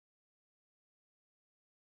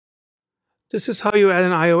This is how you add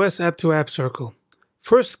an iOS app to Appcircle.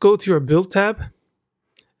 First, go to your Build tab,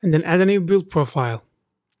 and then add a new build profile.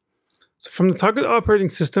 So from the target operating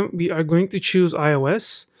system, we are going to choose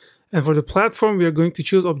iOS, and for the platform, we are going to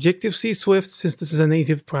choose Objective-C Swift since this is a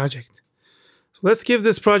native project. So let's give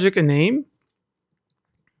this project a name,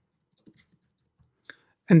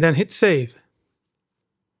 and then hit Save.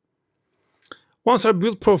 Once our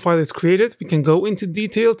build profile is created, we can go into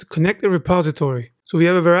detail to connect a repository. So we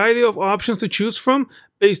have a variety of options to choose from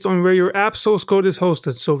based on where your app's source code is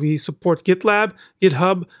hosted. So we support GitLab,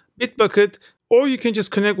 GitHub, Bitbucket, or you can just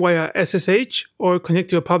connect via SSH or connect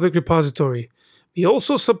to a public repository. We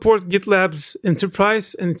also support GitLab's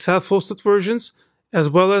Enterprise and self-hosted versions, as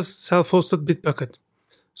well as self-hosted Bitbucket.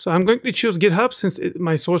 So I'm going to choose GitHub since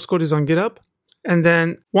my source code is on GitHub. And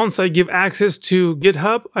then once I give access to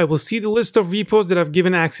GitHub, I will see the list of repos that I've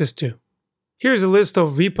given access to. Here's a list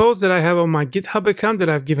of repos that I have on my GitHub account that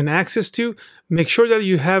I've given access to. Make sure that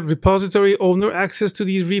you have repository owner access to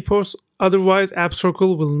these repos, otherwise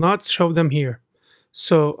Appcircle will not show them here.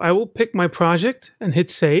 So I will pick my project and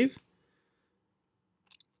hit Save.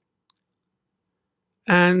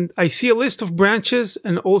 And I see a list of branches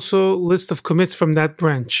and also a list of commits from that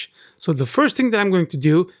branch. So the first thing that I'm going to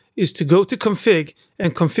do is to go to config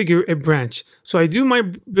and configure a branch. So I do my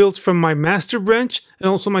builds from my master branch and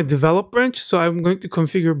also my develop branch. So I'm going to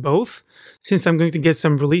configure both since I'm going to get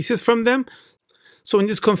some releases from them. So in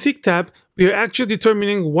this config tab, we are actually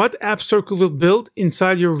determining what Appcircle will build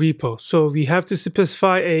inside your repo. So we have to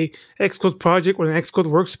specify a Xcode project or an Xcode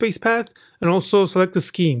workspace path and also select the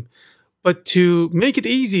scheme. But to make it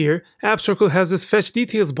easier, Appcircle has this Fetch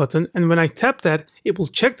Details button, and when I tap that, it will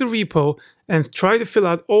check the repo and try to fill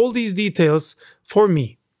out all these details for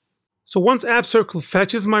me. So once Appcircle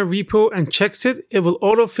fetches my repo and checks it, it will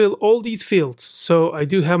autofill all these fields. So I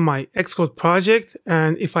do have my Xcode project,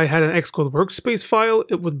 and if I had an Xcode workspace file,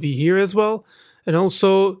 it would be here as well. And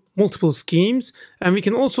also multiple schemes, and we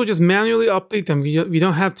can also just manually update them. We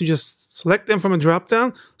don't have to just select them from a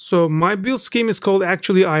dropdown. So my build scheme is called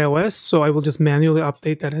actually iOS, so I will just manually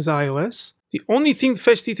update that as iOS. The only thing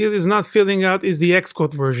Fetch Detail is not filling out is the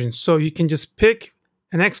Xcode version. So you can just pick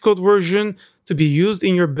an Xcode version to be used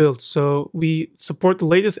in your build. So we support the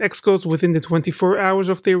latest Xcodes within the 24 hours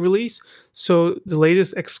of their release. So the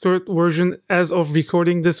latest Xcode version as of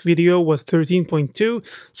recording this video was 13.2.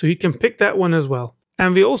 So you can pick that one as well.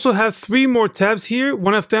 And we also have 3 more tabs here.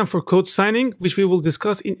 One of them for code signing, which we will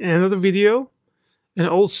discuss in another video. And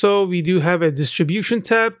also we do have a distribution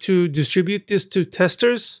tab to distribute this to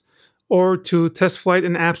testers or to TestFlight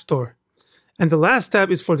and App Store. And the last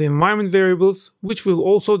tab is for the environment variables, which we'll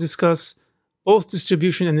also discuss both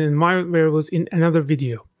distribution and environment variables in another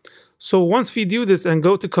video. So once we do this and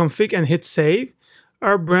go to config and hit save,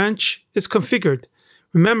 our branch is configured.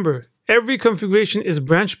 Remember, every configuration is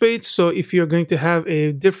branch based. So if you're going to have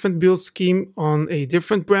a different build scheme on a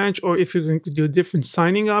different branch, or if you're going to do different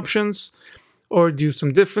signing options or do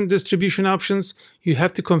some different distribution options, you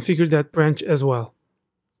have to configure that branch as well.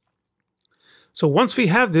 So once we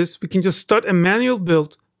have this, we can just start a manual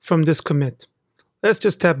build from this commit. Let's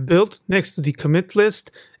just tap build next to the commit list,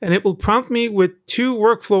 and it will prompt me with 2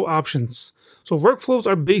 workflow options. So workflows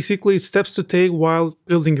are basically steps to take while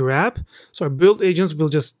building your app. So our build agents will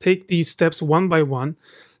just take these steps one by one,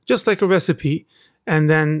 just like a recipe, and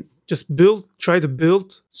then just try to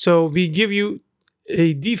build. So we give you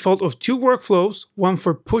a default of 2 workflows, one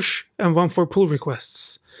for push and one for pull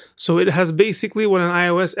requests. So it has basically what an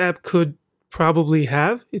iOS app could probably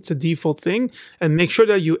have. It's a default thing, and make sure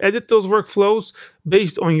that you edit those workflows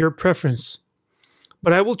based on your preference.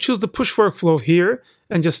 But I will choose the push workflow here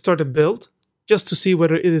and just start a build just to see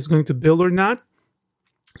whether it is going to build or not.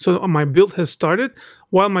 So my build has started.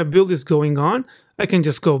 While my build is going on, I can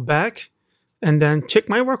just go back and then check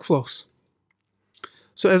my workflows.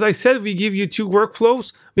 So as I said, we give you 2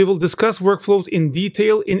 workflows. We will discuss workflows in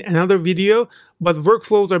detail in another video, but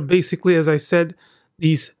workflows are basically, as I said,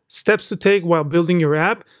 these steps to take while building your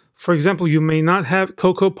app. For example, you may not have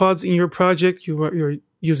CocoaPods in your project. You're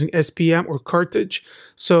using SPM or Carthage.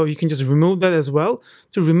 So you can just remove that as well.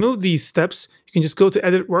 To remove these steps, you can just go to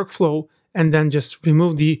Edit Workflow and then just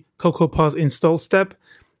remove the CocoaPods install step.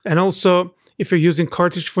 And also, if you're using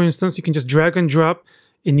Carthage, for instance, you can just drag and drop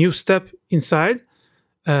a new step inside.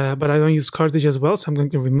 But I don't use Carthage as well, so I'm going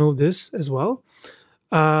to remove this as well.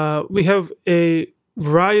 We have a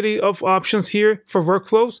variety of options here for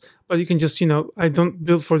workflows, but you can just, I don't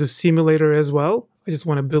build for the simulator as well. I just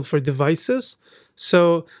want to build for devices.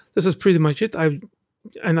 So this is pretty much it. I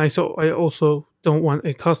also don't want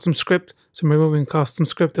a custom script, so I'm removing custom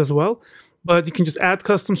script as well. But you can just add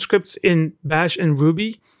custom scripts in Bash and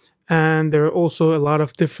Ruby, And there are also a lot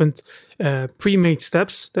of different pre-made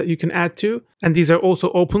steps that you can add to. And these are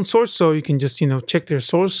also open source, so you can just, check their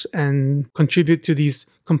source and contribute to these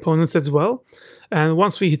components as well. And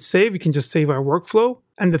once we hit save, we can just save our workflow.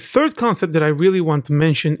 And the third concept that I really want to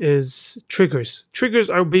mention is triggers. Triggers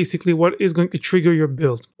are basically what is going to trigger your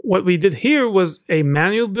build. What we did here was a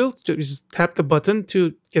manual build. You just tap the button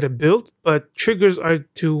to get a build, but triggers are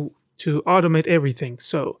to automate everything.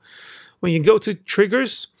 So when you go to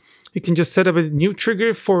triggers, you can just set up a new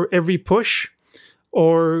trigger for every push,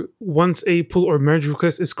 or once a pull or merge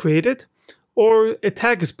request is created, or a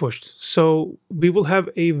tag is pushed. So we will have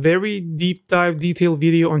a very deep dive detailed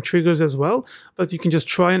video on triggers as well, but you can just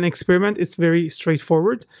try and experiment. It's very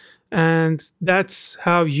straightforward. And that's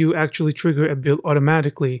how you actually trigger a build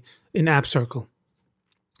automatically in Appcircle.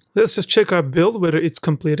 Let's just check our build, whether it's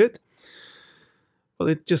completed. Well,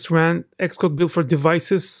 it just ran Xcode build for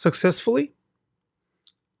devices successfully.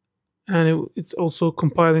 And it's also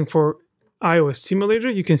compiling for iOS simulator.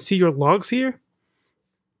 You can see your logs here.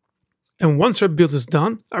 And once our build is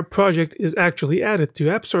done, our project is actually added to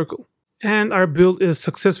Appcircle. And our build is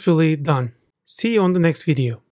successfully done. See you on the next video.